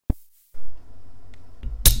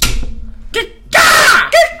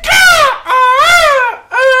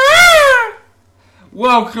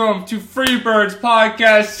Welcome to Freebirds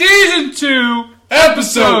Podcast Season 2,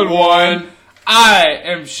 Episode 1. I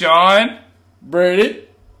am Sean. Brady.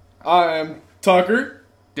 I am Tucker.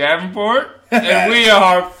 Davenport. And we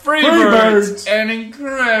are Freebirds and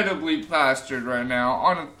incredibly plastered right now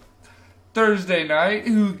on a Thursday night.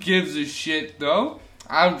 Who gives a shit, though?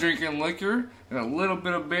 I'm drinking liquor and a little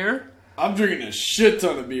bit of beer. I'm drinking a shit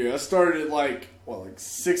ton of beer. I started at like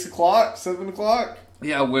 6 o'clock, 7 o'clock?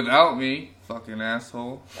 Yeah, without me. Fucking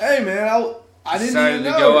asshole. Hey, man, I didn't decided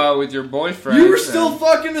even to go out with your boyfriend. You were still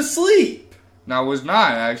fucking asleep. No, I was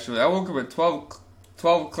not, actually. I woke up at 12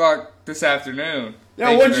 o'clock this afternoon.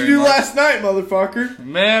 Yeah, what'd you do last night, motherfucker?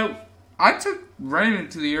 Man, I took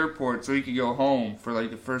Raymond to the airport so he could go home for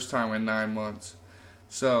like the first time in 9 months.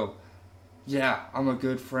 So, yeah, I'm a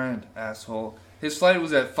good friend, asshole. His flight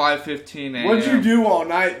was at 5:15 a.m. What'd you do all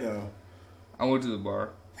night, though? I went to the bar.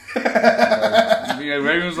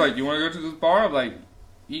 Raymond was like, you want to go to this bar? I'm like,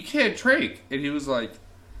 you can't drink. And he was like,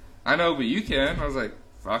 I know, but you can. I was like,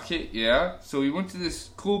 fuck it, yeah. So we went to this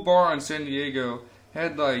cool bar in San Diego.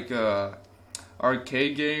 Had like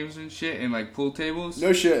arcade games and shit and like pool tables.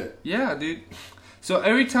 No shit. Yeah, dude. So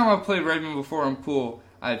every time I played Raymond before on pool,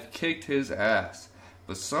 I've kicked his ass.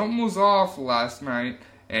 But something was off last night,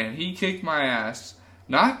 and he kicked my ass.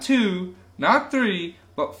 Not 2, not 3,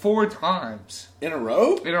 but 4 times. In a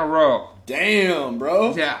row? In a row. Damn,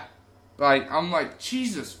 bro. Yeah. Like, I'm like,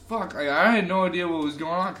 Jesus, fuck. Like, I had no idea what was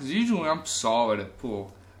going on, because usually I'm solid at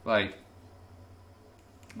pool. Like,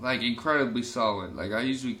 incredibly solid. Like, I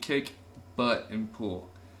usually kick butt in pool.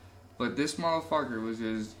 But this motherfucker was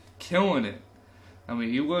just killing it. I mean,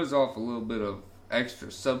 he was off a little bit of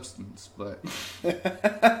extra substance, but...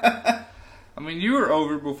 I mean, you were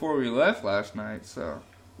over before we left last night, so...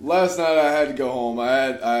 Last night I had to go home.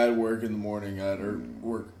 I had work in the morning. I had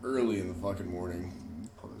work early in the fucking morning.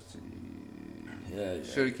 Pussy. Yeah.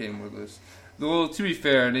 Should have came with us. Well, to be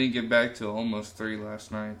fair, I didn't get back till almost 3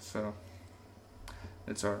 last night, so...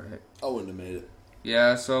 It's alright. I wouldn't have made it.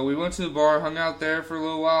 Yeah, so we went to the bar, hung out there for a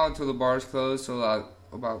little while until the bars closed, so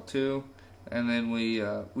about 2. And then we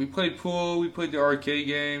played pool, we played the arcade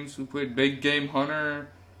games, we played Big Game Hunter,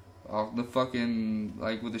 off the fucking,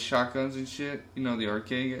 like, with the shotguns and shit, you know, the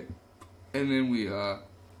arcade. And then we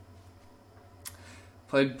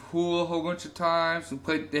played pool a whole bunch of times.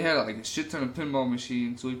 They had like a shit ton of pinball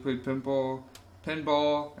machines, so we played pinball,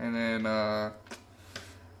 and then I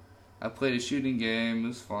played a shooting game. It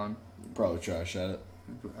was fun. Probably trash at it.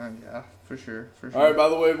 Yeah, for sure. Alright, by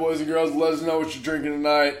the way, boys and girls, let us know what you're drinking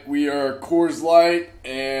tonight. We are Coors Light,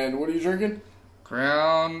 and what are you drinking?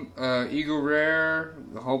 Crown, Eagle Rare,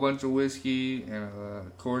 a whole bunch of whiskey, and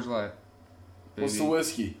Coors Light. Baby. What's the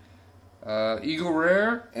whiskey? Eagle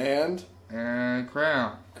Rare. And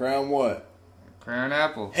Crown. Crown what? Crown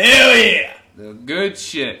Apple. Hell yeah! The good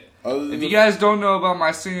shit. If you guys don't know about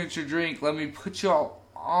my signature drink, let me put y'all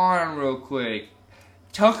on real quick.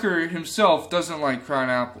 Tucker himself doesn't like Crown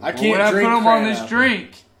Apple. I can't when I drink put him Crown on this Apple.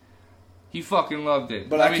 drink, he fucking loved it.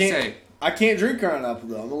 But I can't drink Crown Apple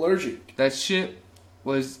though. I'm allergic. That shit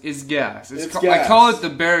is gas. It's gas. gas. I call it the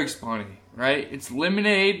barracks bunny, right? It's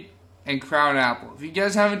lemonade and Crown Apple. If you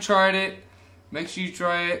guys haven't tried it, make sure you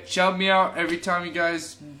try it. Shout me out every time you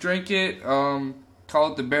guys drink it. Call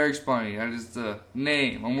it the barracks bunny. That is the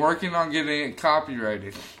name. I'm working on getting it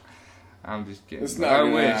copyrighted. I'm just kidding. It's not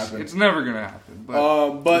gonna happen. It's never gonna happen.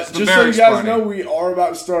 But just so you guys know, we are about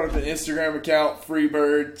to start up an Instagram account,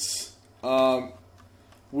 Freebirds.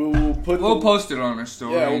 We'll post it on our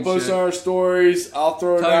story. Yeah, we'll post it on our stories. I'll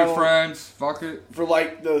throw it Tell out your friends. Fuck it. For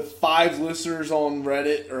like the 5 listeners on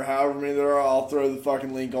Reddit or however many there are. I'll throw the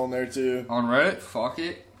fucking link on there too. On Reddit, fuck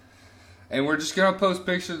it. And we're just gonna post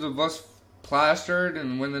pictures of us plastered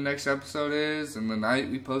and when the next episode is and the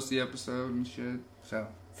night we post the episode and shit. So.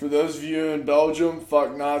 For those of you in Belgium,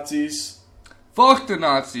 fuck Nazis. Fuck the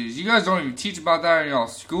Nazis. You guys don't even teach about that in y'all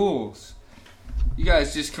schools. You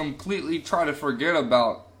guys just completely try to forget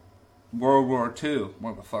about World War II,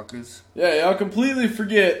 motherfuckers. Yeah, y'all completely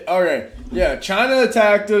forget. Okay, yeah, China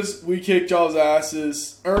attacked us. We kicked y'all's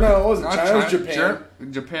asses. Or no, it wasn't China. It was Japan.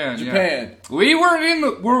 Japan. Yeah. We weren't in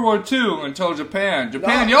the World War II until Japan.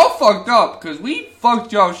 Y'all fucked up because we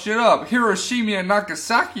fucked y'all shit up. Hiroshima and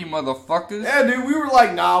Nagasaki, motherfuckers. Yeah, dude, we were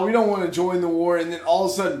like, nah, we don't want to join the war. And then all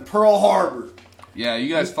of a sudden, Pearl Harbor. Yeah,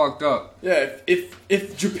 you guys fucked up. Yeah,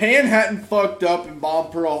 if Japan hadn't fucked up and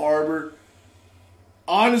bombed Pearl Harbor,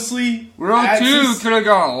 honestly, World War II could have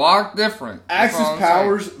gone a lot different. Axis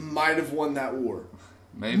powers might have won that war.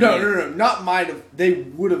 Maybe. No, not might have. They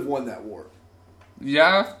would have won that war.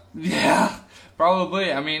 Yeah,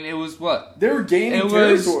 probably. I mean, it was what? They were gaining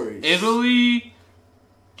territories. Italy,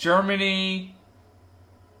 Germany,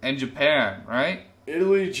 and Japan, right?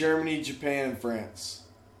 Italy, Germany, Japan, and France.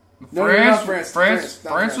 France, No, not France.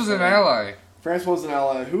 France was an ally. France was an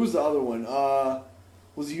ally. Who was the other one?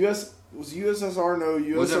 Was USSR? No,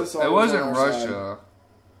 USSR. It wasn't Russia.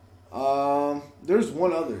 There's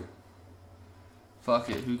one other.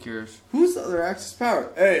 Fuck it, who cares? Who's the other Axis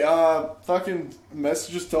power? Hey, fucking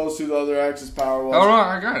messages tell us who the other Axis power was. Hold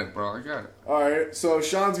on, I got it, bro. I got it. Alright, so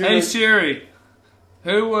Sean's gonna... Hey Siri,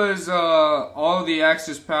 who was all the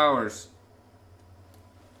Axis powers?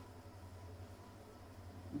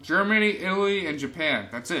 Germany, Italy, and Japan.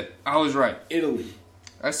 That's it. I was right. Italy.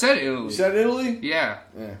 I said Italy. You said Italy? Yeah.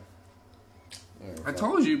 Yeah. I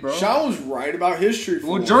told you, bro. Sean was right about history.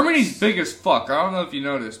 Well, Germany's big as fuck. I don't know if you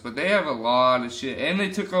noticed, but they have a lot of shit, and they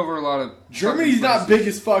took over a lot of. Germany's not big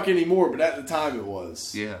as fuck anymore, but at the time it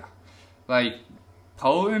was. Yeah, like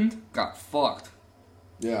Poland got fucked.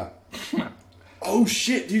 Yeah. Oh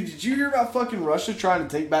shit, dude! Did you hear about fucking Russia trying to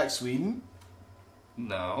take back Sweden?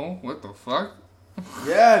 No, what the fuck?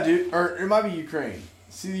 Yeah, dude. Or it might be Ukraine.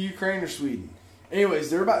 It's either Ukraine or Sweden. Anyways,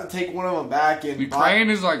 they're about to take one of them back. And Ukraine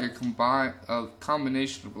is like a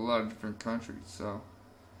combination of a lot of different countries. So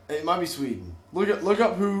it might be Sweden. Look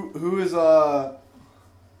up who is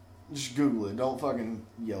just Google it. Don't fucking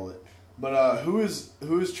yell it. But who is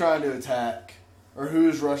trying to attack, or who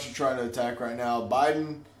is Russia trying to attack right now?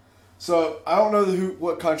 Biden. So I don't know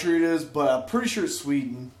what country it is, but I'm pretty sure it's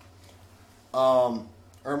Sweden. Or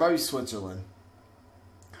it might be Switzerland.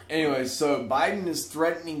 Anyways, so Biden is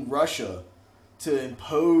threatening Russia to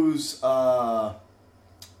impose. Fuck,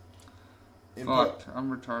 I'm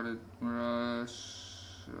retarded.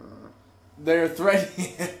 Russia. They're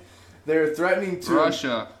threatening. They're threatening to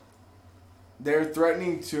Russia. They're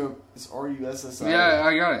threatening to. It's RUSSI. Yeah,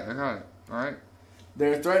 I got it. All right.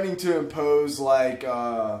 They're threatening to impose what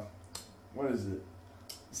is it?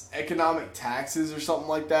 It's economic taxes or something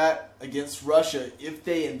like that against Russia if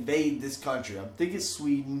they invade this country. I think it's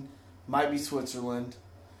Sweden, might be Switzerland.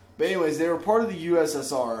 But anyways, they were part of the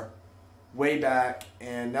USSR way back,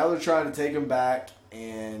 and now they're trying to take them back,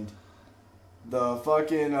 and the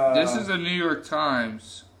fucking... this is the New York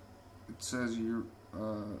Times. It says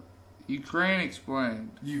Ukraine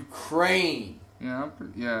explained. Ukraine. Yeah,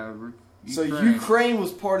 Ukraine. So Ukraine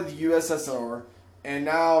was part of the USSR, and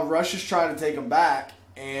now Russia's trying to take them back,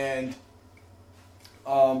 and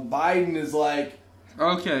Biden is like...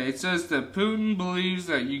 Okay, it says that Putin believes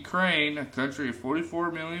that Ukraine, a country of 44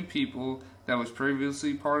 million people that was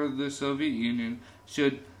previously part of the Soviet Union,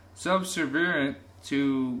 should subservient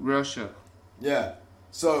to Russia. Yeah.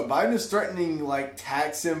 So Biden is threatening like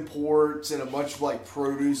tax imports and a bunch of like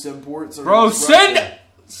produce imports. Bro, send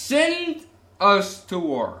us to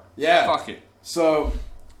war. Yeah. Fuck it. So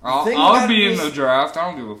I'll be in the draft. I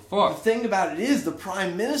don't give a fuck. The thing about it is the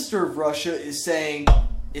Prime Minister of Russia is saying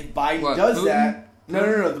if Biden does Putin? that.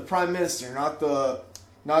 No, the Prime Minister, not the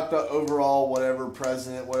overall whatever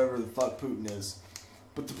president, whatever the fuck Putin is.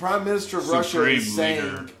 But the Prime Minister of Russia is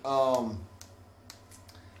saying,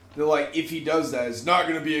 they're like, if he does that, it's not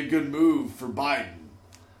going to be a good move for Biden.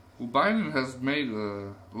 Well, Biden has made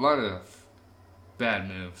a lot of bad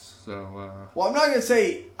moves, so... Well, I'm not going to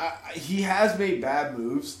say he has made bad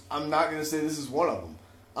moves. I'm not going to say this is one of them.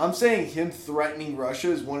 I'm saying him threatening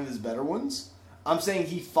Russia is one of his better ones. I'm saying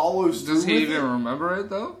he follows through. Does he even remember it,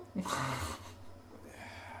 though?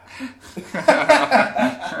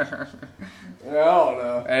 I don't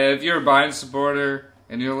know. Hey, if you're a Biden supporter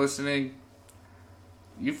and you're listening,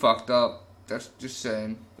 you fucked up. That's just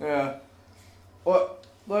saying. Yeah. Well,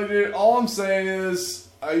 look, dude, all I'm saying is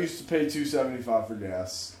I used to pay $2.75 for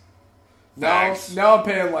gas. Now I'm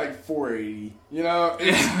paying like $4.80. You know,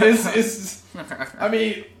 it's I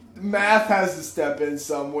mean, math has to step in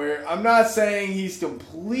somewhere. I'm not saying he's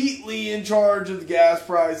completely in charge of the gas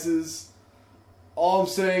prices. All I'm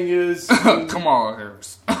saying is... Kamala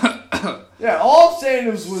Harris. Yeah, all I'm saying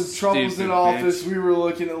is when Trump was in office, we were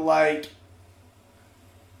looking at like...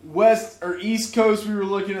 West or East Coast, we were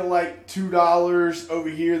looking at like $2. Over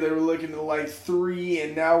here, they were looking at like $3.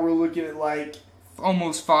 And now we're looking at like...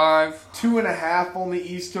 Almost $5. 2.5 on the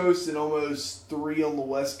East Coast and almost $3 on the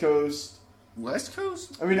West Coast. West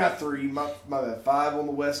Coast? I mean, not 3. My bad. 5 on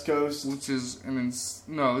the West Coast. Which is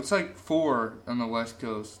no, it's like 4 on the West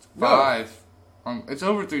Coast. 5. It's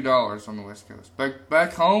over $3 on the West Coast.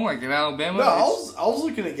 Back home, like in Alabama. No, I was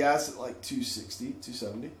looking at gas at like $2.60,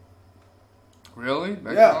 $2.70. Really?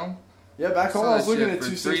 Back home? Yeah, back home I was looking at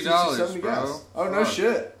 $2.60, $2.70 gas. Oh no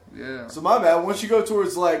shit. Yeah. So my bad. Once you go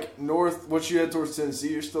towards like north, once you head towards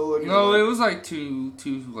Tennessee, you're still looking. No, at it was like $2.70,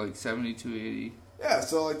 $2.80. Yeah,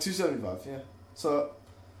 so like $2.75. Yeah. So,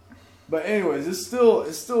 but anyways, it's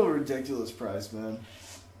still a ridiculous price, man.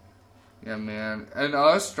 Yeah, man. And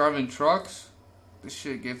us driving trucks, this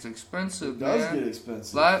shit gets expensive, man. It does get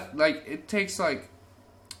expensive. Like, it takes, like...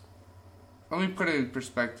 Let me put it in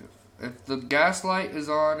perspective. If the gas light is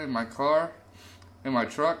on in my car, in my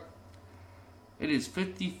truck, it is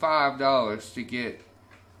 $55 to get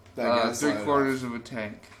 3/4 of a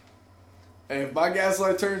tank. And if my gas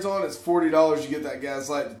light turns on, it's $40 to get that gas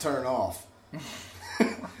light to turn off.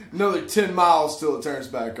 Another 10 miles till it turns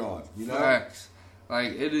back on. You know? Facts.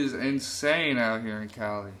 Like, it is insane out here in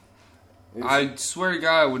Cali. I swear to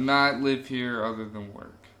God, I would not live here other than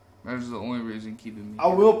work. That is the only reason keeping me I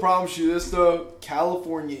here. will promise you this, though.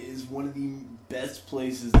 California is one of the best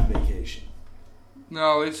places to vacation.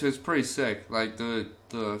 No, it's pretty sick. Like, the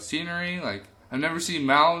scenery, like, I've never seen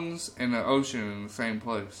mountains and the ocean in the same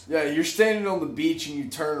place. Yeah, you're standing on the beach and you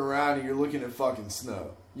turn around and you're looking at fucking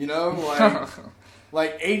snow. You know? Like,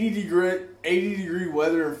 like 80 degree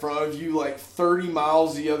weather in front of you, like 30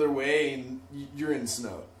 miles the other way, and you're in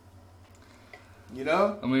snow. You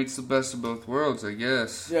know? I mean, it's the best of both worlds, I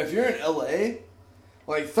guess. Yeah, if you're in LA,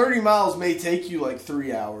 like 30 miles may take you like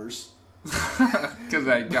 3 hours. Because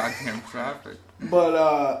that goddamn traffic.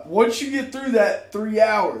 But once you get through that 3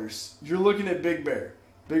 hours, you're looking at Big Bear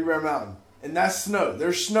Mountain. And that's snow.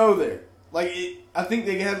 There's snow there. Like, I think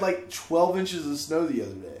they had like 12 inches of snow the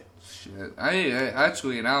other day. Shit. I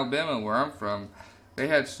actually, in Alabama, where I'm from, they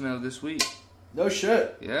had snow this week. No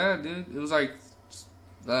shit. Yeah, dude. It was like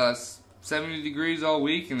 70 degrees all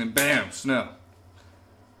week, and then bam, snow.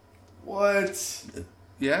 What?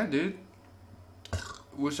 Yeah, dude.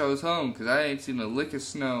 Wish I was home, because I ain't seen a lick of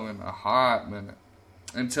snow in a hot minute.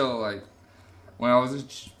 Until, like, when I was in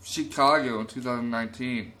Chicago in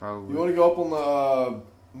 2019, probably. You want to go up on the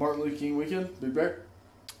Martin Luther King weekend, Big Bear?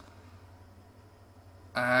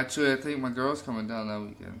 Actually, I think my girl's coming down that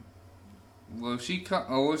weekend. Well, if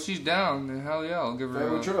she's down, then hell yeah, I'll give her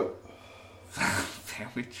Family trip.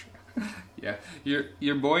 Family trip. Yeah.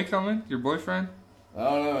 Your boy coming? Your boyfriend? I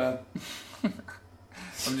don't know, man.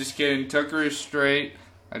 I'm just kidding. Tucker is straight.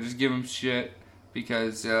 I just give him shit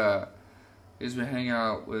because he's been hanging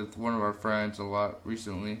out with one of our friends a lot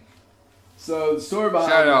recently. So, the story behind...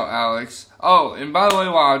 Shout out, Alex. Oh, and by the way,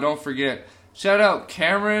 wow, don't forget. Shout out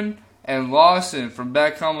Cameron and Lawson from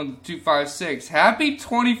back home in the 256. Happy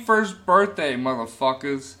 21st birthday,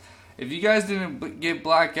 motherfuckers. If you guys didn't get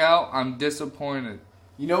blackout, I'm disappointed.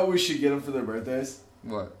 You know what we should get them for their birthdays?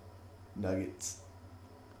 What? Nuggets.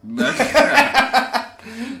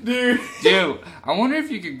 Dude, I wonder if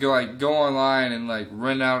you could go online and like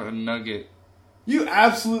rent out a nugget. You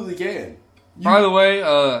absolutely can. By the way,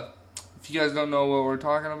 if you guys don't know what we're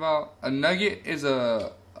talking about, a nugget is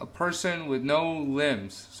a person with no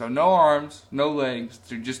limbs, so no arms, no legs.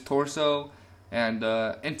 They're just torso and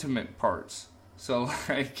intimate parts. So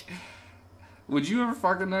like, would you ever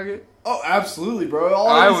fuck a nugget? Oh, absolutely, bro.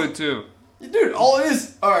 I would too. Dude, all it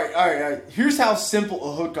is... Alright. Here's how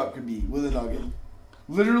simple a hookup could be with a nugget.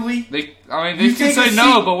 Literally... They can say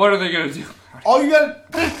no, but what are they going to do? All you gotta...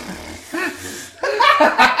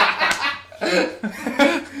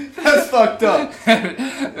 That's fucked up.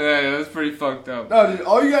 Yeah, that's pretty fucked up. No, dude,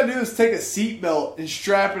 all you gotta do is take a seatbelt and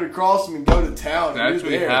strap it across them and go to town. That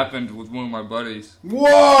actually happened with one of my buddies.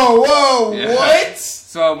 Whoa, yeah. What?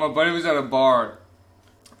 So my buddy was at a bar,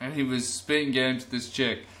 and he was spitting game to this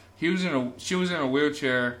chick. She was in a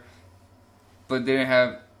wheelchair, but didn't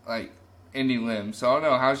have like any limbs. So I don't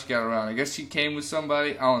know how she got around. I guess she came with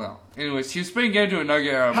somebody. I don't know. Anyways, she was spitting game to a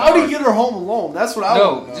nugget out of a bar. How did he get her home alone? That's what I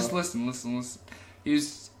want to know. Just listen. He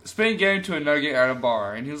was spitting game to a nugget at a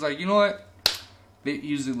bar, and he was like, you know what?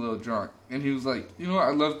 He was a little drunk, and he was like, you know what?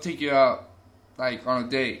 I'd love to take you out, like on a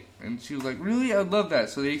date. And she was like, really? I'd love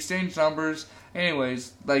that. So they exchanged numbers.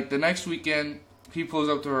 Anyways, like the next weekend, he pulls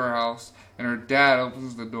up to her house, and her dad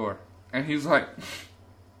opens the door, and he's like,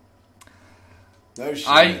 no shit.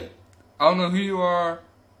 I don't know who you are,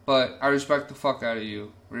 but I respect the fuck out of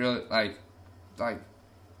you. Really, like,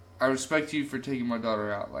 I respect you for taking my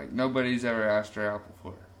daughter out. Like, nobody's ever asked her out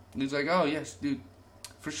before. And he's like, oh, yes, dude,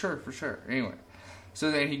 for sure. Anyway,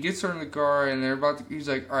 so then he gets her in the car, and they're about to, he's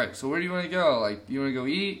like, all right, so where do you want to go? Like, do you want to go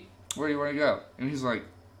eat? Where do you want to go? And she's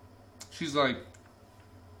like,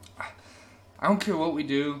 I don't care what we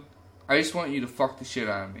do. I just want you to fuck the shit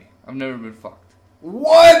out of me. I've never been fucked.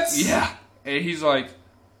 What? Yeah. And he's like,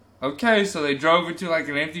 okay. So they drove into like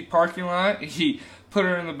an empty parking lot. He put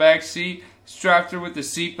her in the back seat, strapped her with the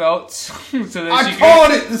seatbelts. So that I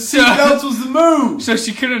called it. The seatbelts was the move. So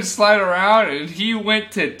she couldn't slide around, and he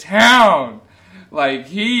went to town. Like,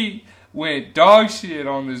 he went dog shit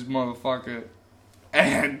on this motherfucker.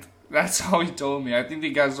 And that's all he told me. I think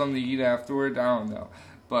they got something to eat afterward. I don't know.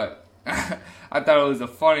 But I thought it was a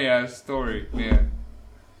funny ass story, man.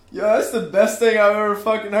 Yo, that's the best thing I've ever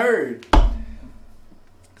fucking heard.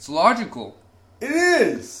 It's logical. It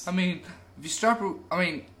is. I mean, if you stop,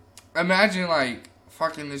 imagine like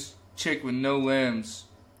fucking this chick with no limbs.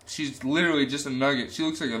 She's literally just a nugget. She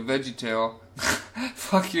looks like a VeggieTale.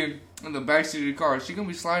 Fucking in the backseat of the car. She's gonna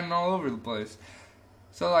be sliding all over the place.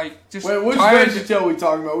 So like, just wait, which VeggieTale we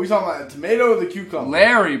talking about? We talking about the tomato or the cucumber?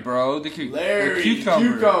 Larry, bro. The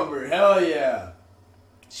cucumber. Hell yeah.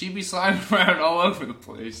 She'd be sliding around all over the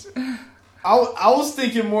place. I was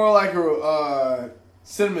thinking more like a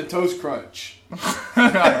cinnamon toast crunch. With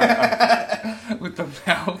the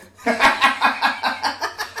mouth.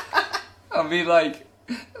 I mean, like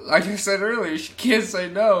I said earlier, she can't say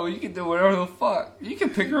no. You can do whatever the fuck. You can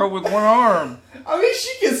pick her up with one arm. I mean,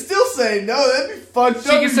 she can still say no. That'd be fucked up. She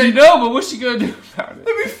can say no, but what's she gonna do about it?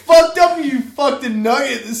 That'd be fucked up if you fucked a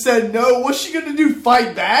nugget that said no. What's she gonna do?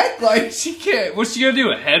 Fight back? Like, she can't. What's she gonna do?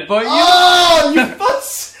 Headbutt you? Oh, you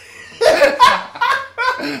fucks.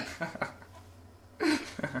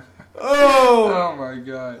 Oh my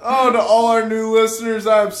god. Oh, to all our new listeners,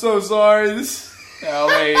 I'm so sorry.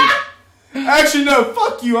 Actually, no,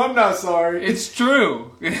 fuck you, I'm not sorry. It's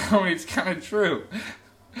true. I mean, it's kind of true.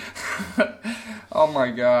 Oh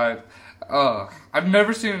my god. I've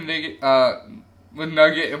never seen a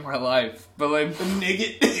nugget in my life. But like... A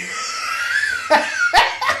nugget?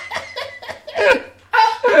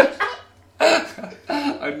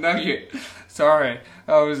 A nugget. Sorry.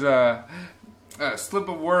 I was, a slip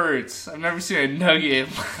of words. I've never seen a nugget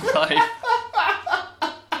in my life.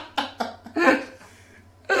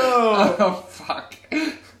 Oh, fuck.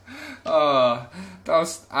 That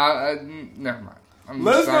was... never mind.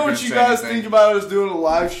 Let us know what you guys think about us doing a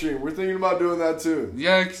live stream. We're thinking about doing that too.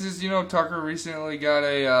 Yeah, because, Tucker recently got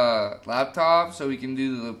a laptop so we can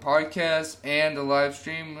do the podcast and the live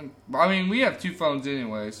stream. I mean, we have 2 phones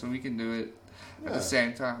anyway, so we can do it at the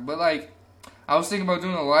same time. But, like, I was thinking about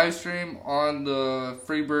doing a live stream on the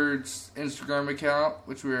Freebirds Instagram account,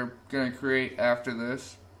 which we're going to create after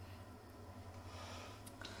this.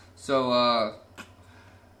 So,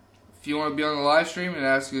 if you want to be on the live stream and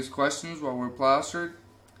ask us questions while we're plastered,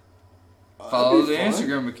 follow the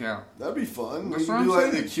Instagram account. That'd be fun. That's we can do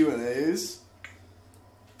like the Q&As.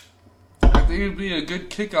 I think it'd be a good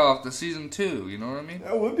kickoff to season 2. You know what I mean?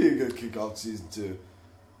 That would be a good kickoff to season 2.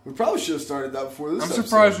 We probably should have started that before this. I'm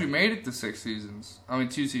surprised we made it to 6 seasons. I mean,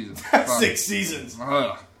 2 seasons. 6 seasons.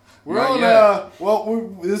 We're Not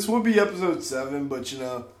on. This would be episode 7, but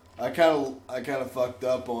I kind of fucked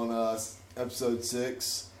up on episode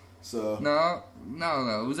 6. So no.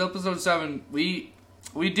 It was episode 7. We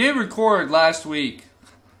did record last week,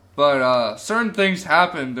 but certain things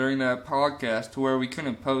happened during that podcast to where we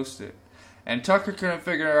couldn't post it, and Tucker couldn't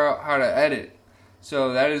figure out how to edit.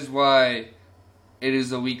 So that is why it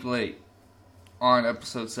is a week late on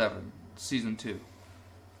episode 7, season 2.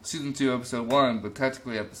 Season 2, episode 1, but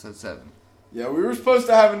technically episode 7. Yeah, we were supposed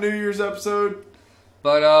to have a New Year's episode.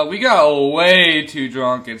 But we got way too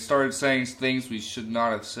drunk and started saying things we should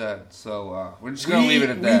not have said. So we're just going to leave it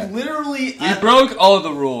at that. We broke all of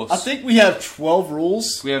the rules. I think we have 12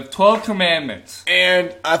 rules. We have 12 commandments.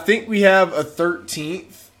 And I think we have a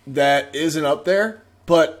 13th that isn't up there.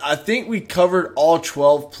 But I think we covered all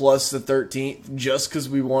 12 plus the 13th just because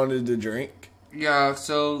we wanted to drink. Yeah,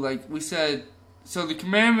 so like we said, so the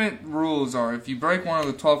commandment rules are if you break one of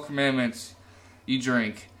the 12 commandments, you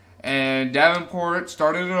drink. And Davenport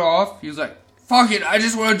started it off. He was like, fuck it, I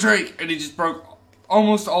just want to drink. And he just broke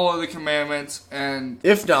almost all of the commandments. And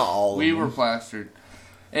if not all we were plastered.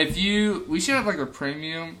 We should have like a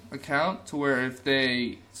premium account to where if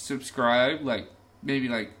they subscribe, like maybe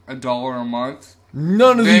like $1 a month.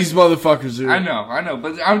 None of these motherfuckers do. I know.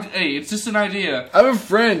 But hey, it's just an idea. I have a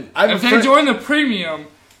friend. If they join the premium,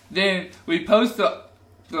 then we post the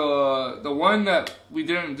one that we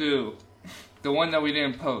didn't do. The one that we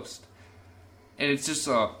didn't post. And it's just,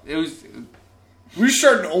 we're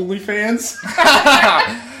starting OnlyFans?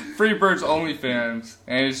 Freebirds OnlyFans.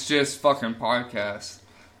 And it's just fucking podcasts.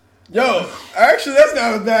 Yo, actually, that's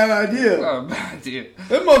not a bad idea. Not a bad idea.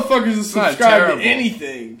 Them motherfuckers will subscribe to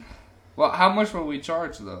anything. Well, how much will we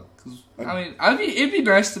charge, though? Cause, it'd be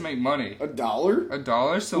nice to make money. $1?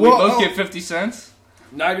 $1? So we both get 50 cents?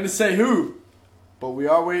 Not gonna say who. But we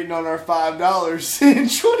are waiting on our $5 in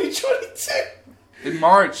 2022. In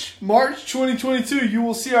March. March 2022, you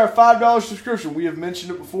will see our $5 subscription. We have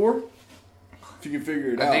mentioned it before. If you can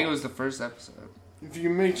figure it out. I think it was the first episode. If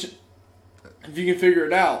you can figure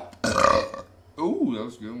it out. Ooh, that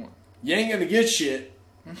was a good one. You ain't gonna get shit.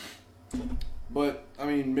 But, I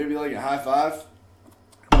mean, maybe like a high five.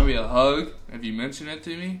 Maybe a hug, if you mention it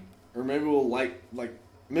to me. or maybe we'll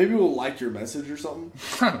maybe we'll like your message or something.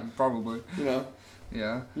 Probably. You know.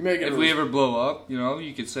 Yeah. You make it if we ever blow up, you know,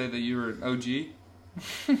 you could say that you were an OG.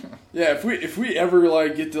 Yeah, if we ever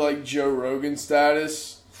like get to like Joe Rogan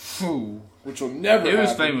status, Ooh. which will never. He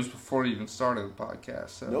was happen. famous before he even started the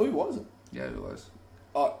podcast. So. No, he wasn't. Yeah, he was.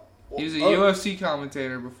 Well, he was a UFC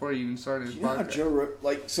commentator before he even started his podcast.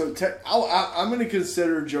 I'm going to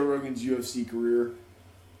consider Joe Rogan's UFC career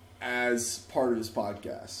as part of his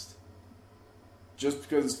podcast. Just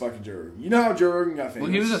because it's fucking Joe Rogan. You know how Joe Rogan got famous?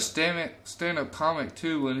 Well, he was a stand-up comic,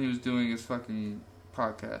 too, when he was doing his fucking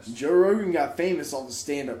podcast. Joe Rogan got famous on the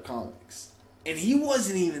stand-up comics. And he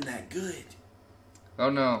wasn't even that good.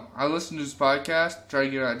 Oh, no. I listened to his podcast, try to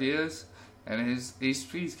get ideas, and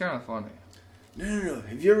he's kind of funny. No.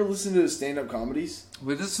 Have you ever listened to his stand-up comedies?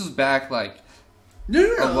 But this was back, like,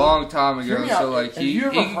 No. a long time ago, so, like, he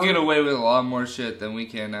could get away with a lot more shit than we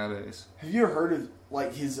can nowadays. Have you ever heard of,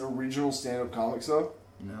 like, his original stand-up comics, though?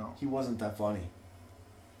 No. He wasn't that funny.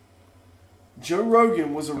 Joe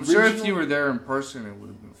Rogan was original... I'm sure if you were there in person, it would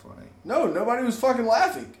have been funny. No, nobody was fucking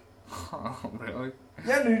laughing. Oh, really?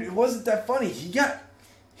 Yeah, dude, it wasn't that funny. He got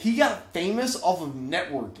famous off of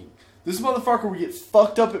networking. This motherfucker would get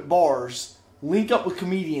fucked up at bars, link up with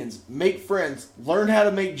comedians, make friends, learn how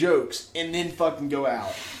to make jokes, and then fucking go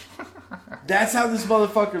out. That's how this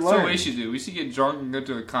motherfucker learned. That's what we should do. We should get drunk and go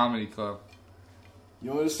to a comedy club. You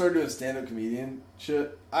want me to start doing stand-up comedian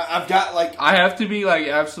shit? I've got, like... I have to be, like,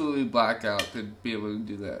 absolutely blackout to be able to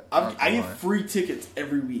do that. I get free tickets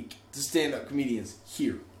every week to stand-up comedians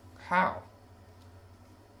here. How?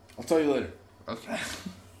 I'll tell you later. Okay.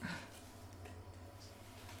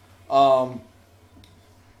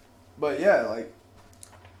 But yeah, like...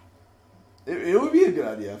 It would be a good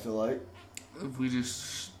idea, I feel like. If we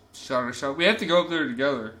just shot our shot. We have to go up there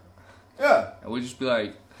together. Yeah. And we just be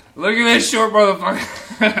like... Look at this short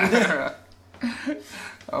motherfucker.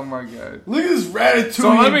 Oh my god. Look at this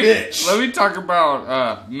ratatouille bitch. Let me talk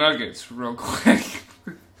about nuggets real quick.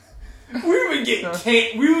 We would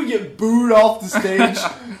get booed off the stage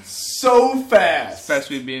so fast.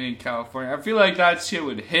 Especially being in California. I feel like that shit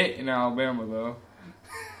would hit in Alabama though.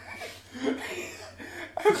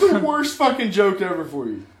 I have the worst fucking joke ever for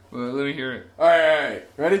you. Well, let me hear it. Alright.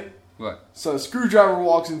 Ready? What? So a screwdriver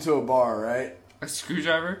walks into a bar, right? A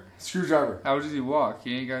screwdriver? Screwdriver. How does he walk?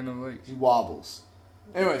 He ain't got no legs. He wobbles.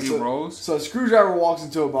 Anyway, He rolls? So a screwdriver walks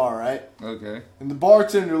into a bar, right? Okay. And the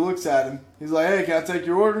bartender looks at him. He's like, hey, can I take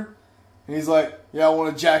your order? And he's like, yeah, I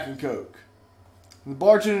want a Jack and Coke. And the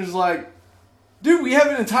bartender's like, dude, we have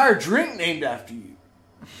an entire drink named after you.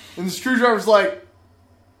 And the screwdriver's like,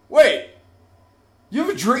 wait, you have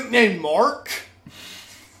a drink named Mark?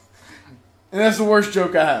 And that's the worst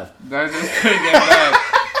joke I have. That's pretty damn bad.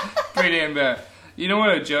 Pretty damn bad. You know what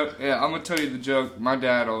a joke... Yeah, I'm going to tell you the joke my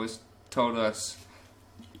dad always told us.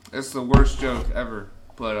 It's the worst joke ever.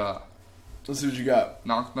 But, Let's see what you got.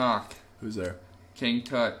 knock knock. Who's there? King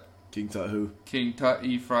Tut. King Tut who? King Tut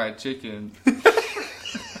eat fried chicken.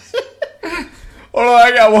 Hold on,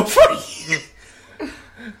 I got one for you.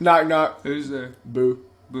 Knock knock. Who's there? Boo.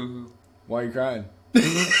 Boo-hoo. Why are you crying?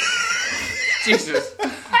 Jesus.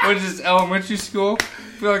 What is this, elementary school? I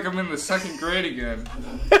feel like I'm in the 2nd grade again.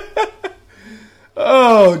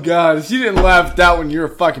 Oh, God. If you didn't laugh at that one, you're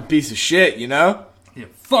a fucking piece of shit, you know? Yeah,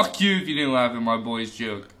 fuck you if you didn't laugh at my boy's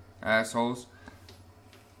joke, assholes.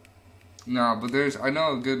 Nah, but I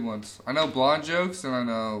know good ones. I know blonde jokes and I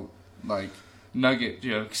know, like, nugget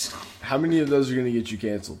jokes. How many of those are going to get you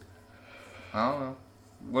canceled? I don't know.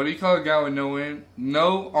 What do you call a guy with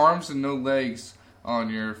no arms and no legs on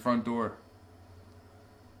your front door?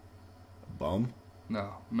 Bum?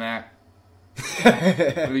 No, Matt.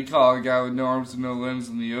 What do you call a guy with no arms and no limbs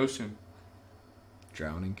in the ocean?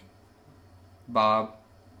 Drowning. Bob.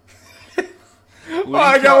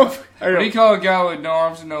 What do you call a guy with no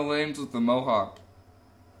arms and no limbs with a mohawk?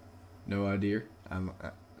 No idea. I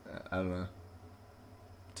don't know.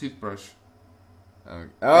 Toothbrush.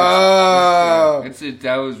 Oh!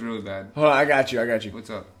 That was really bad. Hold on, I got you. What's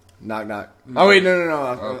up? Knock knock. Oh wait, no.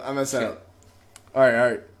 Oh, I messed that shit. up.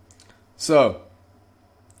 Alright. So.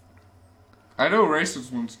 I know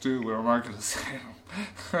racist ones too, but I'm not going to say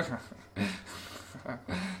them.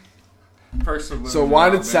 So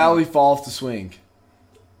why did Sally fall off the swing?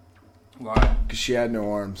 Why? Because she had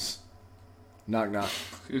no arms. Knock knock.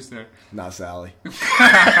 Who's there? Not Sally.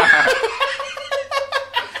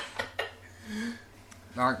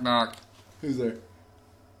 Knock knock. Who's there?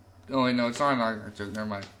 Oh wait, no, it's not a knock knock joke. Never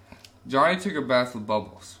mind. Johnny took a bath with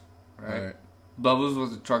Bubbles. Right? Bubbles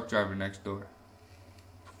was the truck driver next door.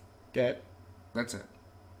 Okay. That's it.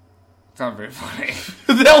 It's not very funny.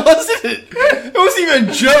 That wasn't it. It wasn't even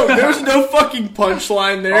a joke. There was no fucking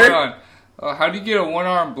punchline there. Hold on. How do you get a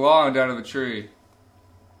one-armed blonde out of a tree?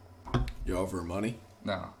 You offer her money?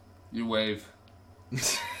 No. You wave.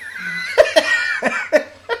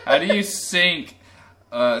 How do you sink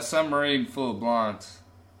a submarine full of blondes?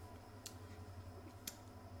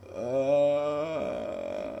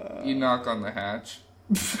 You knock on the hatch.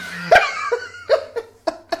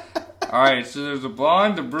 Alright, so there's a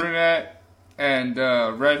blonde, a brunette, and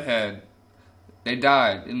a redhead. They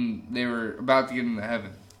died, and they were about to get into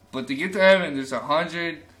heaven. But to get to heaven, there's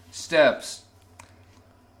 100 steps.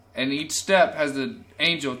 And each step has an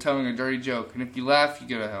angel telling a dirty joke. And if you laugh, you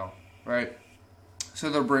go to hell. Right? So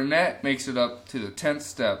the brunette makes it up to the 10th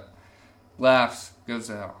step. Laughs, goes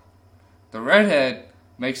to hell. The redhead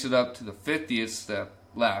makes it up to the 50th step.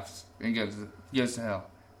 Laughs, and goes to hell.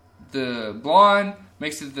 The blonde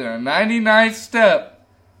makes it to the 99th step.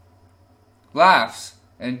 Laughs.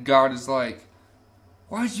 And God is like,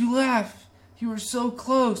 why'd you laugh? You were so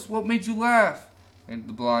close. What made you laugh? And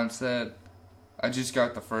the blonde said, I just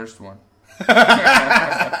got the first one.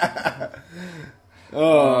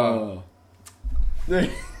 Oh.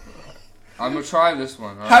 I'm going to try this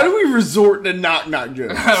one. Right? How do we resort to knock-knock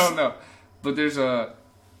jokes? I don't know. But there's a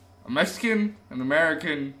Mexican, an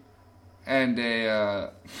American, and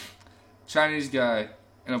a Chinese guy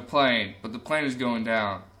in a plane. But the plane is going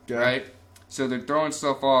down. Okay. Right? So they're throwing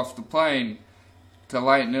stuff off the plane to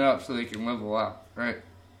lighten it up so they can level out. Right?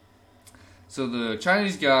 So the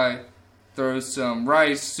Chinese guy throws some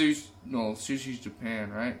rice, sushi. No, sushi's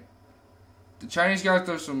Japan, right? The Chinese guy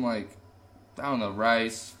throws some, like, I don't know,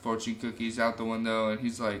 rice, fortune cookies out the window, and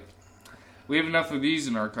he's like, we have enough of these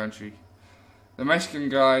in our country. The Mexican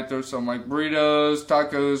guy throws some, like, burritos,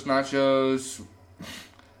 tacos, nachos,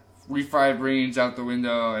 refried beans out the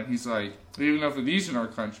window, and he's like, we have enough of these in our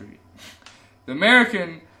country. The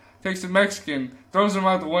American takes the Mexican, throws them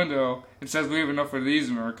out the window, and says, we have enough of these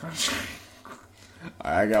in our country.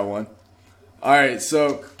 I got one. Alright,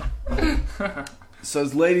 so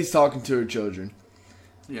this lady's talking to her children.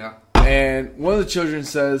 Yeah. And one of the children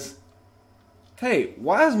says, hey,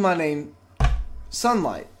 why is my name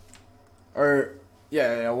Sunlight? Or,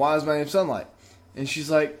 why is my name Sunlight? And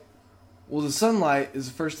she's like, well, the sunlight is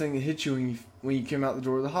the first thing that hit you when you came out the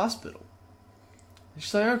door of the hospital. And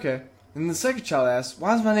she's like, okay. And the second child asks,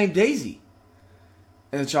 why is my name Daisy?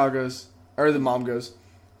 And the mom goes,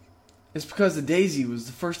 it's because the daisy was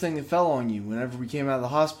the first thing that fell on you whenever we came out of the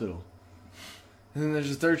hospital. And then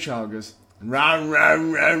there's a third child goes, rah, rah,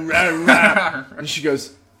 rah, rah, rah. And she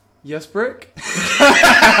goes, yes, Brick?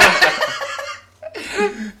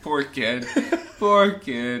 Poor kid. Poor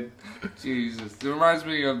kid. Jesus. It reminds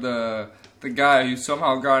me of the guy who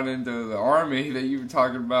somehow got into the army that you were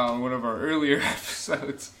talking about in one of our earlier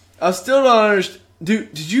episodes. I still don't understand.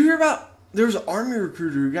 Dude, did you hear about, there was an army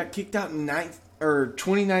recruiter who got kicked out in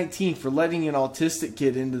 2019 for letting an autistic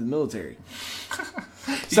kid into the military.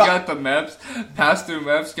 He got the MEPS, passed through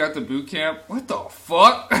MEPS, got the boot camp. What the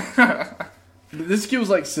fuck? This kid was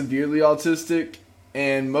like severely autistic,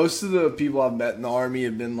 and most of the people I've met in the army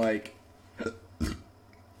have been like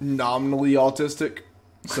nominally autistic.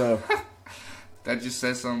 So that just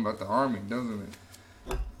says something about the army, doesn't it?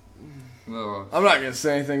 I'm not gonna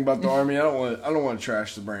say anything about the army. I don't want to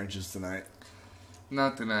trash the branches tonight.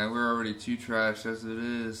 Not tonight. We're already too trashed as it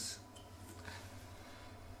is.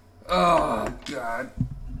 Oh, God.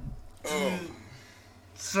 Oh.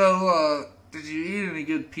 So, did you eat any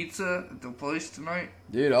good pizza at the place tonight?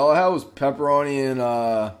 Dude, all I had was pepperoni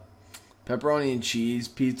and cheese.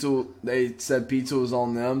 Pizza, they said pizza was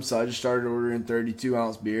on them, so I just started ordering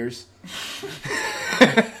 32-ounce beers.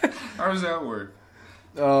 How does that work?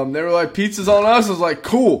 They were like, pizza's on us. I was like,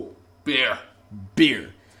 cool. Beer.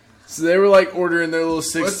 So they were like ordering their little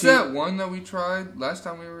 16. What's that one that we tried last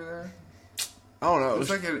time we were there? I don't know. It was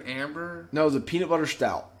like an amber. No, it was a peanut butter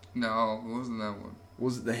stout. No, it wasn't that one.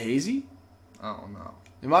 Was it the hazy? I don't know.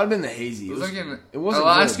 It might have been the hazy. It was like an wasn't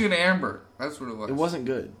Alaskan good. Amber. That's what it was. It wasn't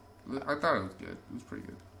good. I thought it was good. It was pretty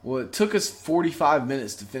good. Well, it took us 45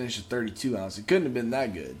 minutes to finish a 32-ounce. It couldn't have been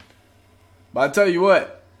that good. But I tell you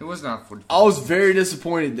what. It was not 45. I was very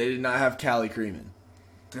disappointed they did not have Cali cream in.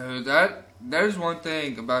 Dude, that is one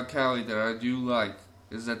thing about Cali that I do like.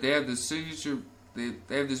 Is that they have this signature. They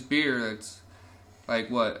have this beer that's like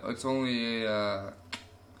what? It's only a.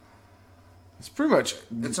 It's pretty much.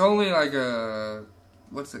 It's only like a.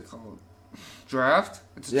 What's it called? Draft?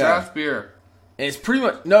 It's a draft beer. And it's pretty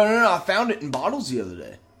much. No. I found it in bottles the other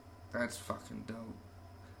day. That's fucking dope.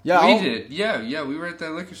 Yeah, we did. Yeah. We were at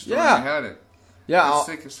that liquor store. Yeah, and they had it. Yeah, it's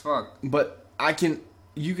sick as fuck. But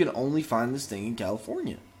you can only find this thing in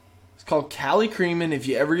California. It's called Cali Creamin'. If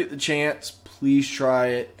you ever get the chance, please try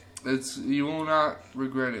it. You will not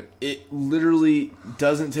regret it. It literally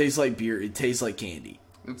doesn't taste like beer. It tastes like candy.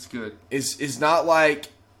 It's good. It's not like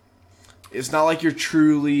your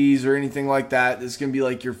Trulies or anything like that. It's gonna be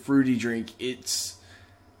like your fruity drink. It's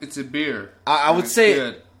a beer. I would say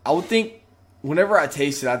good. I would think whenever I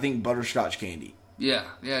taste it, I think butterscotch candy. Yeah,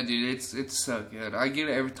 dude. It's so good. I get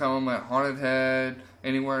it every time I'm at Haunted Head,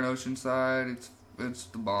 anywhere in Oceanside. It's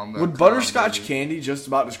the bomb. Would butterscotch candy just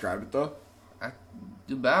about describe it though?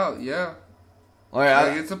 Yeah.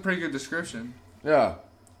 Like, it's a pretty good description. Yeah,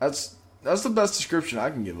 that's the best description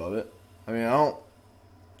I can give of it. I mean,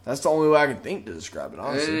 that's the only way I can think to describe it,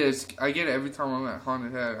 honestly. It is. I get it every time I'm at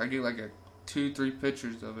Haunted Head. I get like 2-3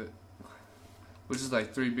 pictures of it, which is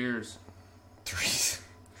like 3 beers. 3.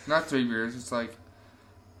 Not 3 beers. It's like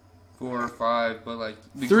 4 or 5, but like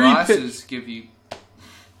the 3 glasses give you.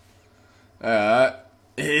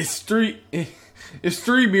 It's 3. It's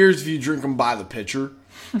 3 beers if you drink them by the pitcher.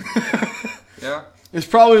 Yeah. It's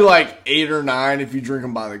probably like 8 or 9 if you drink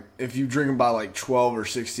them by like 12 or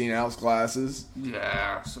 16 ounce glasses.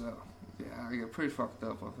 Yeah. So I get pretty fucked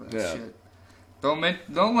up off that shit. Don't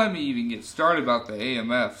let me even get started about the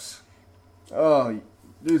AMFs. Oh,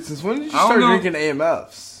 dude! Since when did you start drinking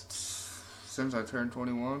AMFs? Since I turned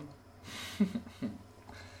 21.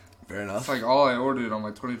 Fair enough. It's like all I ordered on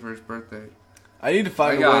my 21st birthday. I need to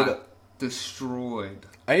find a way to destroyed.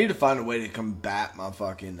 I need to find a way to combat my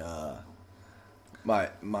fucking my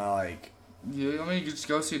like. Yeah, I mean, you could just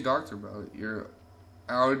go see a doctor about it. Your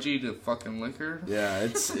allergy to fucking liquor. Yeah,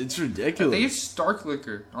 it's ridiculous. I think it's dark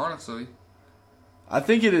liquor, honestly. I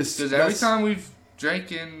think it is because every time we've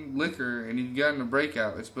drinking liquor and you've gotten a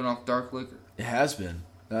breakout, it's been off dark liquor. It has been.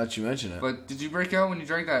 Now that you mention it. But did you break out when you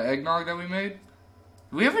drank that eggnog that we made?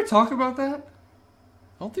 Did we ever talk about that?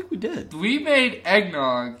 I don't think we did. We made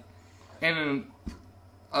eggnog in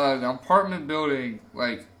an apartment building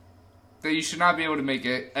like that you should not be able to make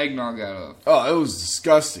eggnog out of. Oh, it was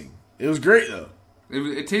disgusting. It was great though.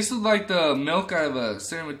 It tasted like the milk out of a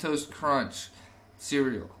Cinnamon Toast Crunch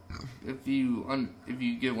cereal. If you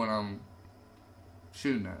get what I'm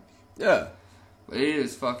shooting at. Yeah. But it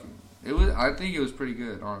is fucking. It was. I think it was pretty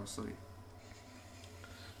good, honestly.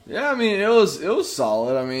 Yeah, I mean it was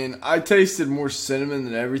solid. I mean, I tasted more cinnamon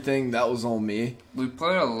than everything. That was on me. We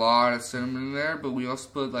put a lot of cinnamon in there, but we also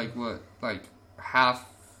put like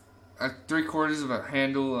half, 3/4 of a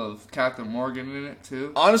handle of Captain Morgan in it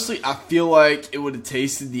too. Honestly, I feel like it would have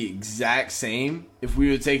tasted the exact same if we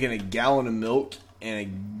would have taken a gallon of milk and a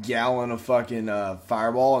gallon of fucking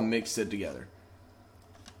Fireball and mixed it together.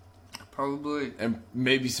 Probably. And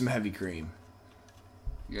maybe some heavy cream.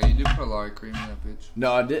 Yeah, you did put a lot of cream in that bitch.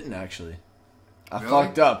 No, I didn't actually. I Really?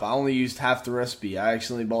 fucked up. I only used half the recipe. I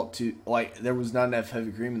actually bought 2. Like, there was not enough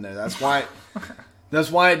heavy cream in there. That's why.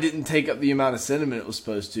 That's why it didn't take up the amount of cinnamon it was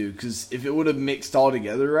supposed to. Because if it would have mixed all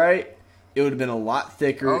together right, it would have been a lot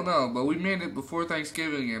thicker. Oh no, but we made it before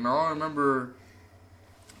Thanksgiving, and all I remember,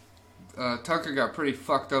 Tucker got pretty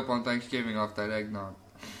fucked up on Thanksgiving off that eggnog.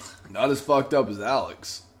 Not as fucked up as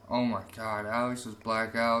Alex. Oh my god, Alex was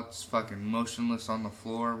blackout, just fucking motionless on the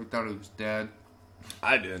floor. We thought he was dead.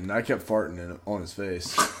 I didn't. I kept farting on his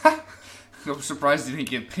face. I'm surprised he didn't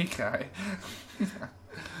get pink eye.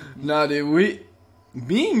 Nah, dude,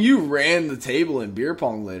 me and you ran the table in beer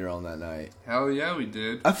pong later on that night. Hell yeah, we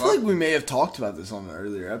did. I feel like we may have talked about this on an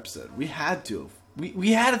earlier episode. We had to have.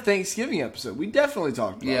 We had a Thanksgiving episode. We definitely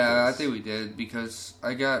talked about this. Yeah, I think we did, because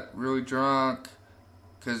I got really drunk,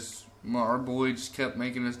 because our boy just kept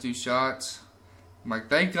making us do shots. I'm like,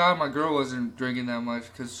 thank God my girl wasn't drinking that much,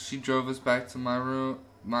 because she drove us back to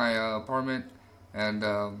my apartment, and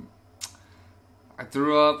I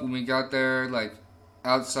threw up when we got there, like,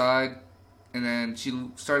 outside, and then she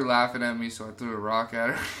started laughing at me, so I threw a rock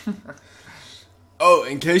at her. Oh,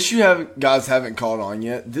 in case you guys haven't caught on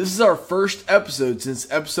yet, this is our first episode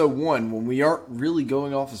since episode 1 when we aren't really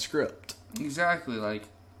going off a script. Exactly, like,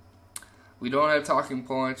 we don't have talking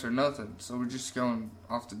points or nothing, so we're just going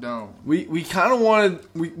off the dome. We kind of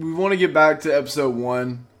we want to get back to episode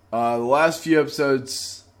 1. The last few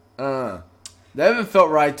episodes, they haven't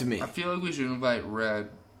felt right to me. I feel like we should invite Red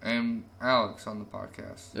and Alex on the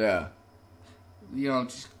podcast. Yeah. You know,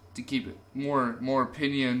 just to keep it more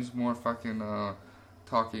opinions, more fucking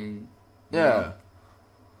talking. Yeah. Know.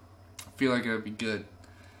 I feel like it'd be good.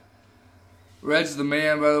 Red's the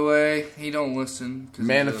man, by the way. He don't listen.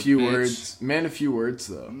 Man, a few words. Man, a few words,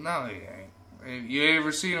 though. No, he ain't. You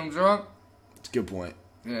ever seen him drunk? It's a good point.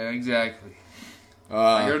 Yeah, exactly.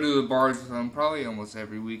 I go to the bars with him probably almost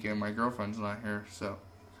every weekend. My girlfriend's not here, so.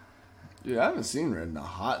 Dude, I haven't seen Red in a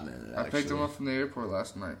hot minute, I picked him up from the airport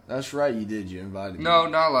last night. That's right, you did. You invited me. No,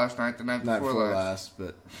 not last night. The night before last.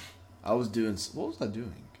 But I was doing... What was I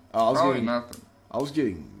doing? Oh, I was Probably nothing. I was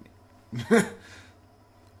getting...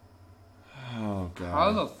 Oh, God.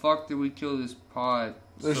 How the fuck did we kill this pod?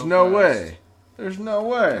 There's no way. There's no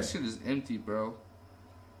way. That shit is empty, bro.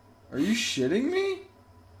 Are you shitting me?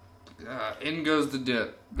 In goes the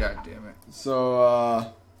dip. God damn it.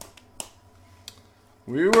 So,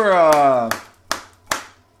 we were,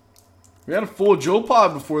 we had a full Joe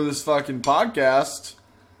pod before this fucking podcast.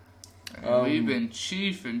 And we've been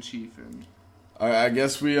chiefing. I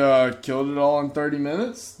guess we, killed it all in 30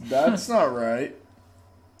 minutes? That's not right.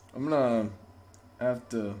 I'm gonna have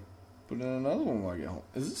to put in another one when I get home.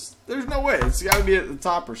 Is this? There's no way. It's gotta be at the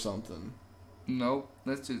top or something. Nope.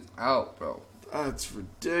 That's just out, bro. That's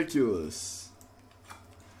ridiculous.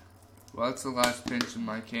 Well, that's the last pinch in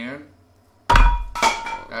my can.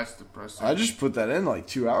 That's depressing. I just put that in like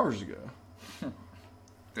 2 hours ago.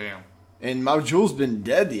 Damn. And my Juul's been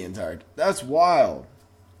dead the entire time. That's wild.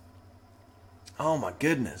 Oh my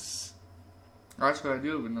goodness. That's what I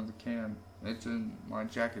do with another can. It's in my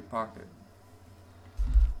jacket pocket.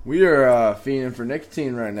 We are fiending for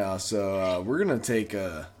nicotine right now, so we're going to take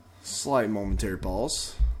a slight momentary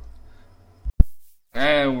pause.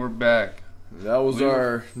 And we're back. That was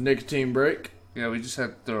our nicotine break. Yeah, we just had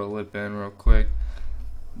to throw a lip in real quick.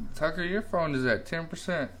 Tucker, your phone is at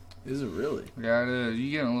 10%. Is it really? Yeah, it is.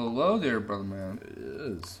 You getting a little low there, brother man. It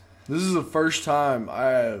is. This is the first time I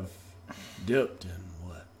have dipped in,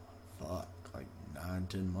 what? Fuck, like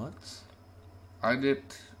 9-10 months? I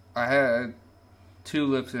had 2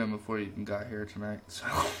 lips in before you even got here tonight. So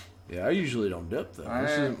yeah, I usually don't dip, though.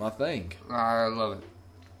 This isn't my thing. I love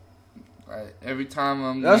it. Every time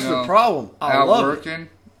I'm That's the problem. I out love working,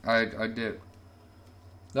 it. I dip.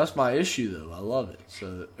 That's my issue, though. I love it.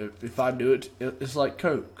 So if I do it, it's like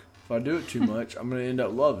Coke. If I do it too much, I'm going to end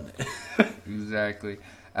up loving it. Exactly.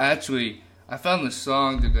 Actually, I found this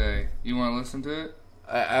song today. You want to listen to it?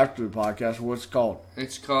 After the podcast, what's it called?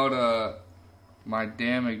 It's called My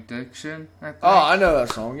Damn Addiction, I think. Oh, I know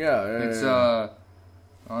that song. Yeah. It's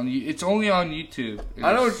it's only on YouTube.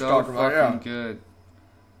 I know what you're talking about. Yeah. Good.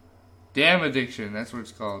 Damn Addiction. That's what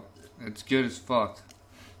it's called. It's good as fuck.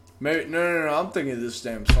 Maybe no. I'm thinking of this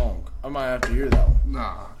damn song. I might have to hear that one.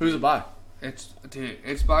 Nah. Who's it by?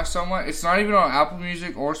 It's by someone. It's not even on Apple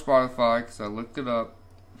Music or Spotify because I looked it up.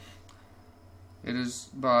 It is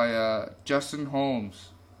by Justin Holmes.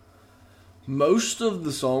 Most of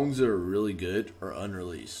the songs that are really good are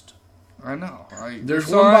unreleased. I know. There's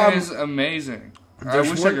the one song by, is amazing. I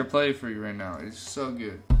wish I could play it for you right now. It's so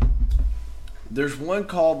good. There's one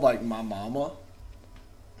called like My Mama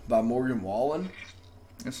by Morgan Wallen.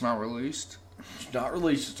 It's not released. It's not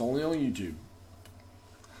released. It's only on YouTube.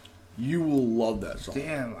 You will love that song.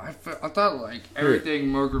 Damn, I thought like everything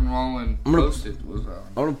Morgan Wallen posted was on.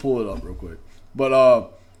 I'm gonna pull it up real quick.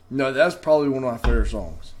 But no, that's probably one of my favorite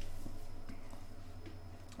songs.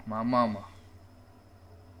 My Mama.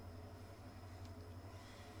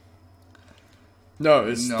 No,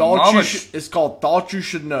 it's it's called Thought You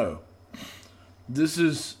Should Know. This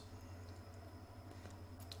is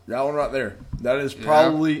that one right there. That is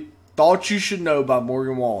probably Thought You Should Know by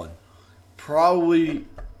Morgan Wallen. Probably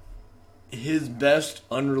his best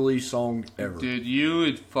unreleased song ever. Dude, you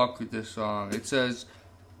would fuck with this song. It says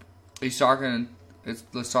he's talking. It's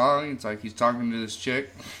the song. It's like he's talking to this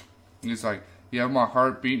chick. And he's like, "You have my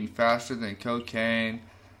heart beating faster than cocaine,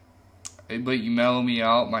 but you mellow me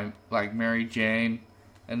out, like Mary Jane."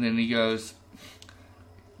 And then he goes,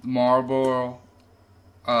 "Marlboro,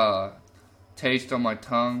 taste on my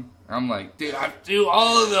tongue." I'm like, dude, I do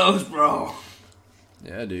all of those, bro.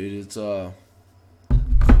 Yeah, dude, it's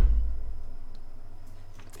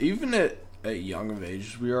even at young of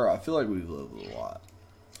ages we are, I feel like we've lived a lot.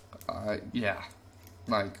 Yeah,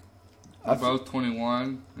 like we're both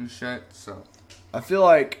 21 and shit. So I feel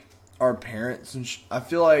like our parents and I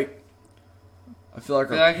feel like our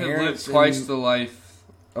parents have lived twice the life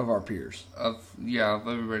of our peers. Of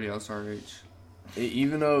everybody else our age.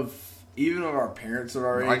 Even of our parents at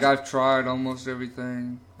our age. Like I've tried almost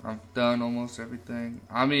everything. I've done almost everything.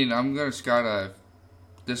 I mean, I'm gonna skydive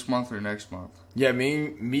this month or next month. Yeah,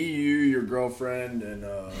 me, you, your girlfriend, and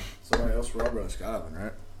somebody else. We're all going skydiving,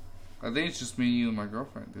 right? I think it's just me, you, and my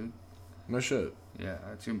girlfriend, dude. No shit. Yeah,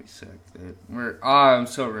 it's gonna be sick, dude. I'm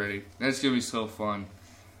so ready. That's gonna be so fun.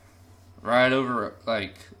 Right over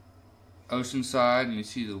like Oceanside, and you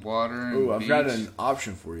see the water. And I've got an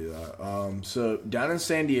option for you though. So down in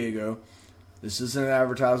San Diego, this isn't an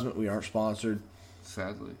advertisement. We aren't sponsored,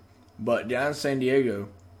 sadly. But down in San Diego,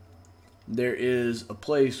 there is a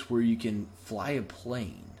place where you can fly a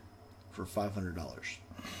plane for $500.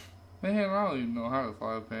 Man, I don't even know how to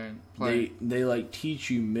fly a plane. They like teach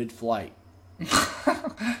you mid-flight. You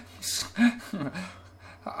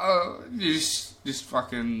just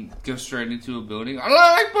fucking go straight into a building. I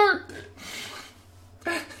like bird.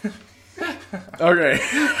 Okay.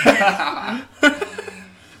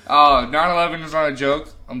 9/11 is not a joke.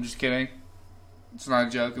 I'm just kidding. It's not a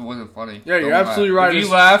joke. It wasn't funny. Yeah, you're absolutely right. If you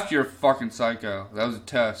laughed, you're a fucking psycho. That was a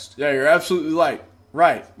test. Yeah, you're absolutely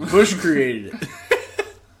right. Bush created it.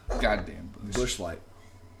 Goddamn Bush. Bush Light.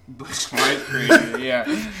 Bush Light created it, yeah.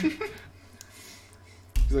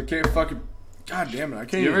 Because I can't fucking... God damn it, I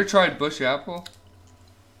can't You ever tried Bush Apple?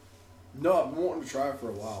 No, I've been wanting to try it for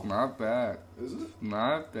a while. Not bad. Is it?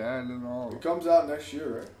 Not bad at all. It comes out next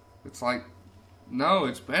year, right? It's like... No,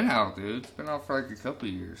 it's been out, dude. It's been out for like a couple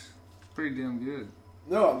of years. It's pretty damn good.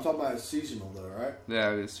 No, I'm talking about it's seasonal though, right?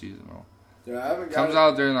 Yeah, it is seasonal. Yeah, I haven't got Comes it.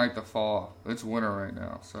 out during like the fall. It's winter right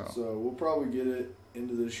now, so. So we'll probably get it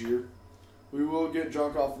into this year. We will get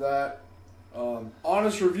drunk off that.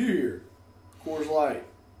 Honest review here. Coors Light.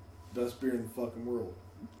 Best beer in the fucking world.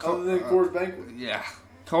 Other than Coors Banquet. Yeah.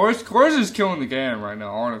 Coors is killing the game right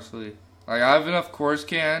now, honestly. Like, I have enough Coors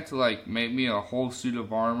can to, like, make me a whole suit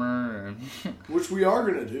of armor. And Which we are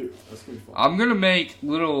going to do. That's going to be fun. I'm going to make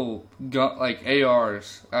little, like,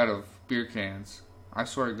 ARs out of beer cans. I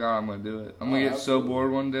swear to God, I'm going to do it. I'm going to get so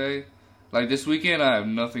bored one day. Like, this weekend, I have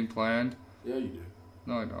nothing planned. Yeah, you do.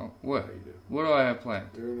 No, I don't. What? Yeah, you do. What do I have planned?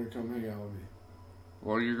 You're going to come hang out with me.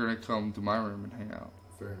 Or you're going to come to my room and hang out.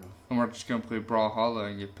 Fair enough. And we're just going to play Brawlhalla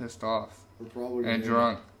and get pissed off. We're probably And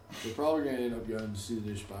drunk. We're probably going to end up going to see the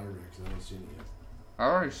new Spider-Man because I haven't seen it yet.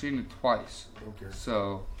 I've already seen it twice. Don't care.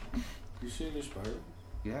 So, You seen the new Spider-Man?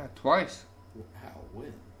 yeah, twice. How?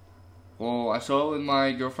 When? Well, I saw it with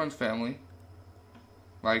my girlfriend's family.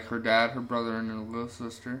 Like her dad, her brother, and her little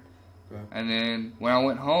sister. Okay. And then when I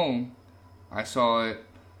went home, I saw it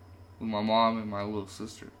with my mom and my little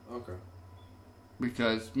sister. Okay.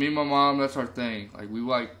 Because me and my mom, that's our thing. Like, we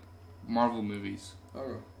like Marvel movies.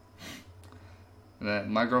 Okay. And that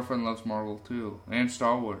my girlfriend loves Marvel too. And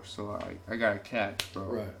Star Wars. So I got a catch, bro.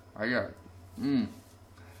 Right. I got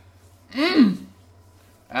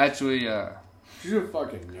Actually, She's a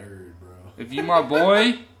fucking nerd, bro. if you my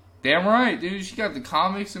boy, damn right, dude. She got the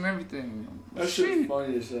comics and everything. That shit's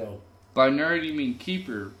funny as hell. By nerd, you mean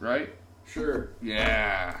keeper, right? Sure.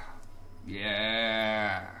 Yeah.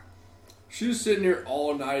 Yeah. She was sitting here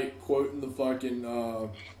all night quoting the fucking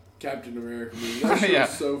Captain America movie. That shit Yeah.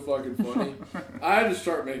 was so fucking funny. I had to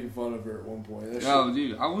start making fun of her at one point. That Oh, shit,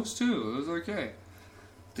 dude, I was too. It was okay.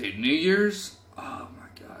 Dude, New Year's? Oh,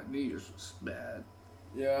 my God. New Year's was bad.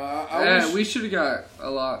 yeah, I Yeah, wish we should have got a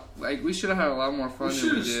lot. Like, we should have had a lot more fun we than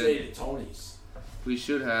should we have did. stayed at Tony's. We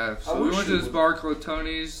should have. I So we wish went to we this would. bar called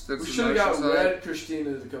Tony's. That's We the should have got Oceanside. Red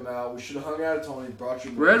Christina to come out. We should have hung out at Tony's, brought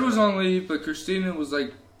you. Red was on leave, but Christina was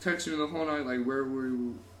like texting me the whole night, like where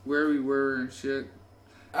we were and shit.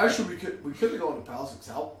 Actually, we could have gone to Palik's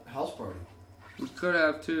house party. We could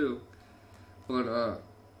have too, but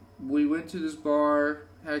we went to this bar,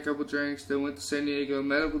 had a couple drinks, then went to San Diego,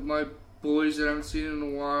 met up with my boys that I haven't seen in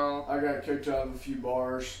a while. I got kicked out of a few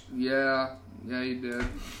bars. Yeah, you did.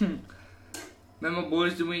 Met my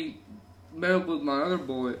boys, then we met up with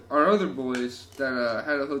our other boys that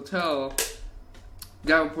had a hotel.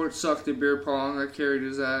 Davenport sucked at beer pong. I carried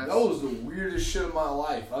his ass. That was the weirdest shit of my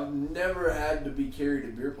life. I've never had to be carried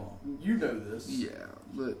at beer pong. You know this. Yeah,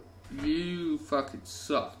 but you fucking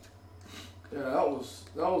sucked. Yeah, that was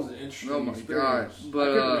an interesting Oh my experience. God. But,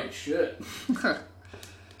 I couldn't make shit.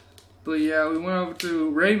 But yeah, we went over to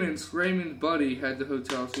Raymond's buddy had the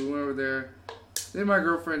hotel, so we went over there. Then my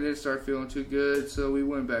girlfriend didn't start feeling too good, so we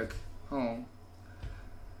went back home.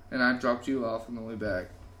 And I dropped you off on the way back.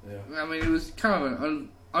 Yeah. I mean, it was kind of an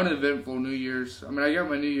uneventful New Year's. I mean, I got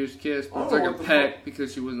my New Year's kiss, but it's I like don't a know what peck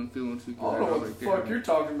because she wasn't feeling too good. I don't know what was the like, fuck damn. you're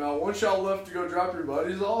talking about. Once y'all left to go drop your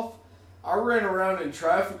buddies off, I ran around in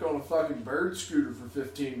traffic on a fucking bird scooter for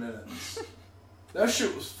 15 minutes. That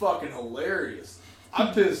shit was fucking hilarious.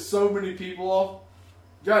 I pissed so many people off.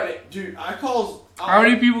 God, dude, How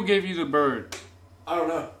many people gave you the bird? I don't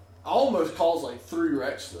know. I almost caused like 3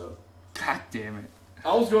 wrecks though. God damn it.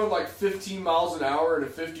 I was going like 15 miles an hour at a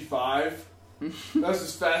 55. That's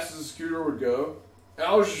as fast as a scooter would go. And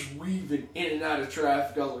I was just weaving in and out of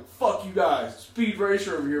traffic. I was like, fuck you guys. Speed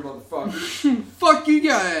racer over here, motherfuckers. Fuck you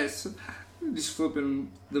guys. Just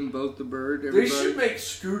flipping them both the bird. Everybody. They should make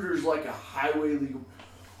scooters like a highway legal.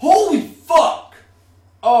 Holy fuck!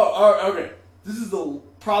 Oh, okay. This is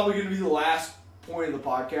probably going to be the last point of the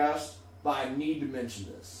podcast, but I need to mention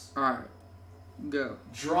this. Alright. Go.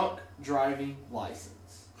 Drunk driving license.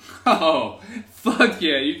 Oh, fuck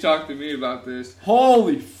yeah! You talked to me about this.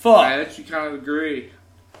 Holy fuck! I actually kind of agree.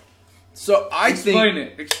 So Explain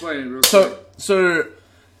it real quick. So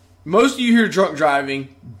most of you hear drunk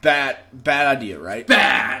driving, bad idea, right?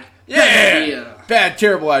 Bad idea. Bad,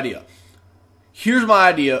 terrible idea. Here's my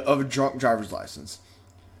idea of a drunk driver's license.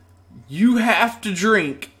 You have to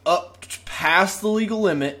drink up past the legal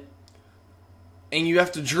limit, and you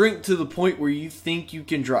have to drink to the point where you think you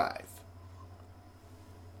can drive.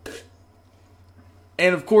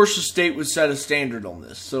 And of course the state would set a standard on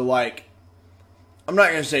this. So like, I'm not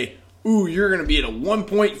going to say, ooh, you're going to be at a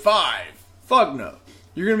 1.5. Fuck no.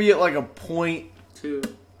 You're going to be at like a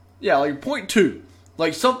 0.2. Yeah, like a 0.2.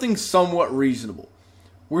 Like something somewhat reasonable.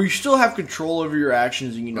 Where you still have control over your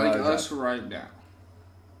actions and you know like how to us right now.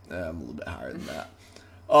 I'm a little bit higher than that.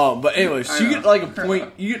 But anyway, so you get like a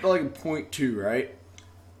point. You get like a 0.2, right?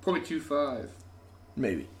 0.25.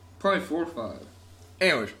 Maybe. 0.45.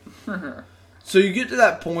 Anyways, so you get to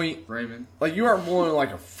that point, Raymond. like you aren't more than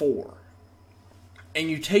like a 4, and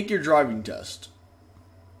you take your driving test.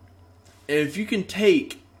 And if you can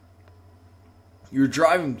take your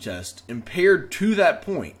driving test impaired to that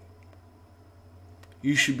point,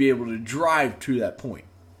 you should be able to drive to that point.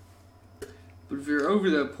 But if you're over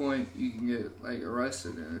that point, you can get like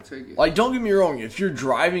arrested and a ticket. Like, don't get me wrong. If you're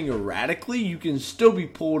driving erratically, you can still be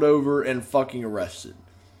pulled over and fucking arrested.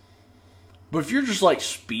 But if you're just like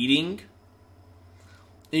speeding,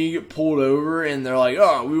 and you get pulled over, and they're like,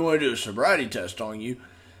 "Oh, we want to do a sobriety test on you,"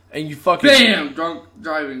 and you fucking BAM! Drunk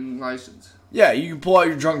driving license. Yeah, you can pull out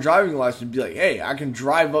your drunk driving license and be like, "Hey, I can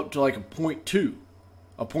drive up to like a 0.2,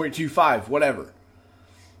 a 0.25, whatever,"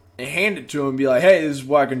 and hand it to them and be like, "Hey, this is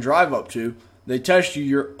what I can drive up to." They test you,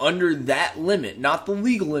 you're under that limit, not the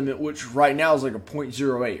legal limit, which right now is like a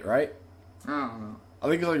 0.08, right? I don't know. I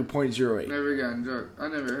think it's like a 0.08. Never gotten drunk. I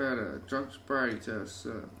never had a drunk sobriety test.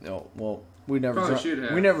 So. No, well, we never Probably drunk, should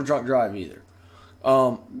have. we never drunk drive either.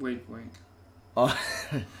 Wink, wink.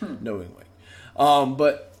 No wink, wink.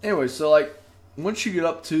 But anyway, so like once you get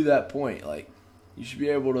up to that point, like you should be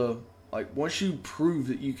able to, like once you prove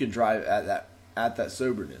that you can drive at that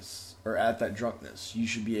soberness or at that drunkenness, you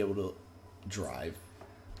should be able to drive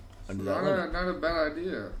under that limit. Not a bad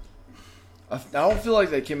idea. I don't feel like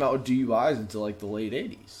they came out with DUIs until like the late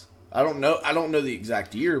 80s. I don't know the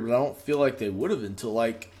exact year, but I don't feel like they would have until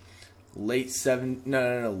like late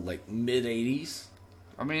like mid 80s.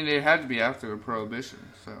 I mean, it had to be after the Prohibition,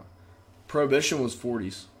 so. Prohibition was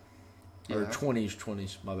 40s. Yeah. Or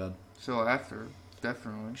 20s, my bad. So after,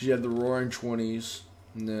 definitely. You had the Roaring 20s,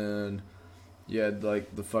 and then you had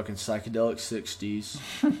like the fucking psychedelic 60s.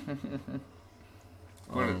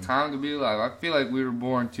 What a time to be alive. I feel like we were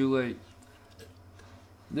born too late.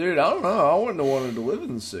 Dude, I don't know. I wouldn't have wanted to live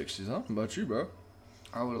in the 60s. I don't know about you, bro.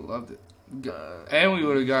 I would have loved it. And we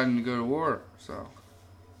would have gotten to go to war, so.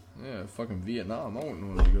 Yeah, fucking Vietnam. I wouldn't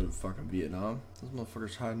want to go to fucking Vietnam. Those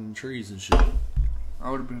motherfuckers hiding in trees and shit.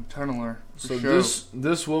 I would have been a tunneler. So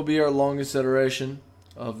this will be our longest iteration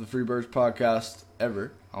of the Freebirds podcast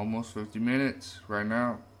ever. Almost 50 minutes right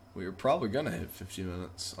now. We are probably going to hit 50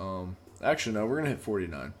 minutes. Actually, no, we're going to hit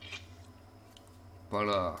 49.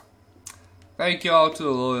 But, thank y'all to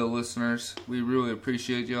the loyal listeners. We really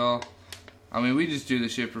appreciate y'all. I mean, we just do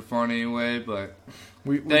this shit for fun anyway, but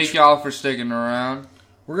thank y'all for sticking around.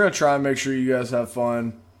 We're going to try and make sure you guys have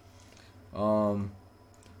fun.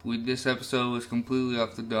 This episode was completely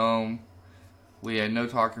off the dome. We had no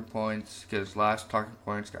talking points because last talking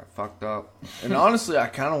points got fucked up. And honestly, I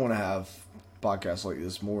kind of want to have podcasts like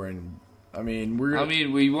this more. And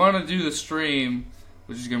we want to do the stream,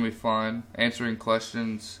 which is going to be fun. Answering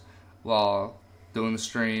questions while doing the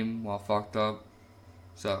stream while fucked up.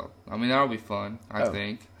 So, I mean, that'll be fun, I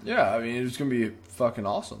think. Yeah, I mean, it's going to be fucking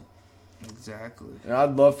awesome. Exactly. And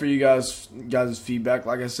I'd love for you guys' feedback.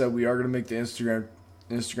 Like I said, we are going to make the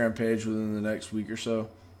Instagram page within the next week or so.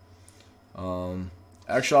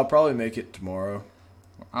 Actually, I'll probably make it tomorrow.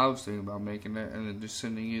 I was thinking about making it and then just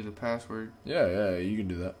sending you the password. Yeah, you can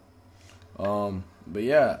do that. But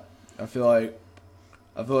yeah, I feel like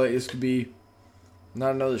this could be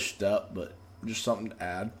not another step, but just something to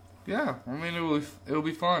add. Yeah, I mean it'll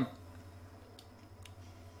be fun.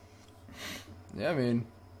 Yeah, I mean.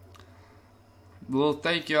 Well,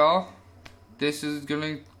 thank y'all. This is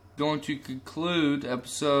going to conclude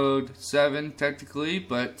episode 7 technically,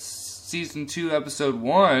 but season 2 episode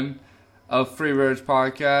 1 of Freebirds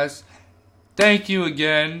Podcast. Thank you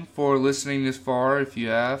again for listening this far if you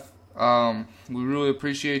have. We really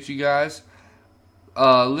appreciate you guys.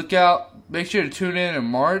 Look out, make sure to tune in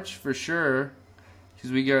March for sure,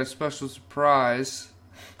 because we got a special surprise.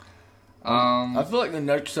 I feel like the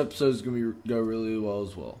next episode is gonna go really well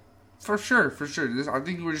as well. For sure. I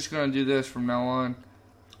think we're just gonna do this from now on.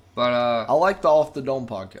 But I like the Off the Dome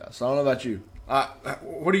podcast. I don't know about you. How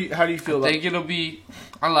do you feel about it?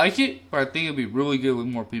 I like it, but I think it'll be really good with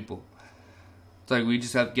more people. It's like we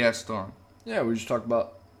just have guests on. Yeah, we just talk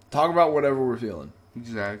about whatever we're feeling.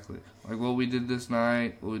 Exactly. Like what we did this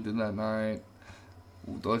night, what we did that night,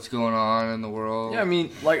 what's going on in the world. Yeah, I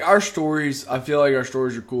mean, like our stories, I feel like our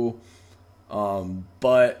stories are cool.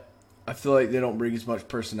 But I feel like they don't bring as much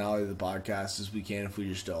personality to the podcast as we can if we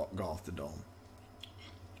just go off the dome.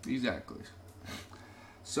 Exactly.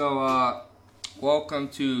 So, welcome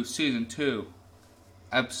to Season 2,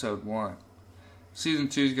 Episode 1. Season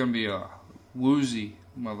 2 is going to be a woozy,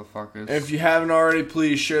 motherfuckers. If you haven't already,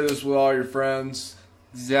 please share this with all your friends.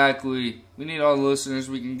 Exactly. We need all the listeners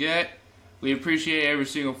we can get. We appreciate every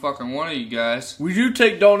single fucking one of you guys. We do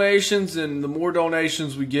take donations, and the more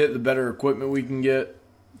donations we get, the better equipment we can get.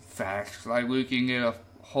 Facts. Like, we can get a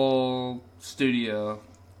whole studio.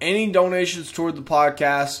 Any donations toward the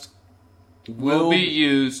podcast will be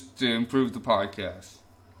used to improve the podcast.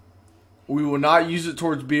 We will not use it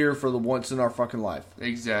towards beer for the once in our fucking life.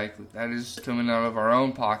 Exactly. That is coming out of our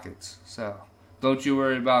own pockets. So, don't you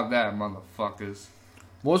worry about that, motherfuckers.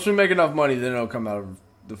 Once we make enough money, then it'll come out of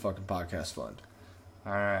the fucking podcast fund.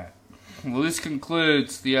 Alright. Well, this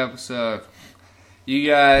concludes the episode. You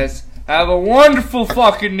guys have a wonderful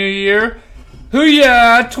fucking new year.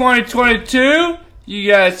 Hoo-yah, 2022. You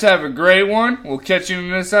guys have a great one. We'll catch you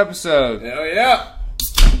in this episode. Hell yeah.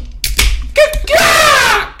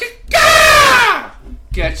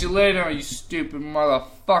 Catch you later, you stupid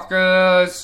motherfuckers.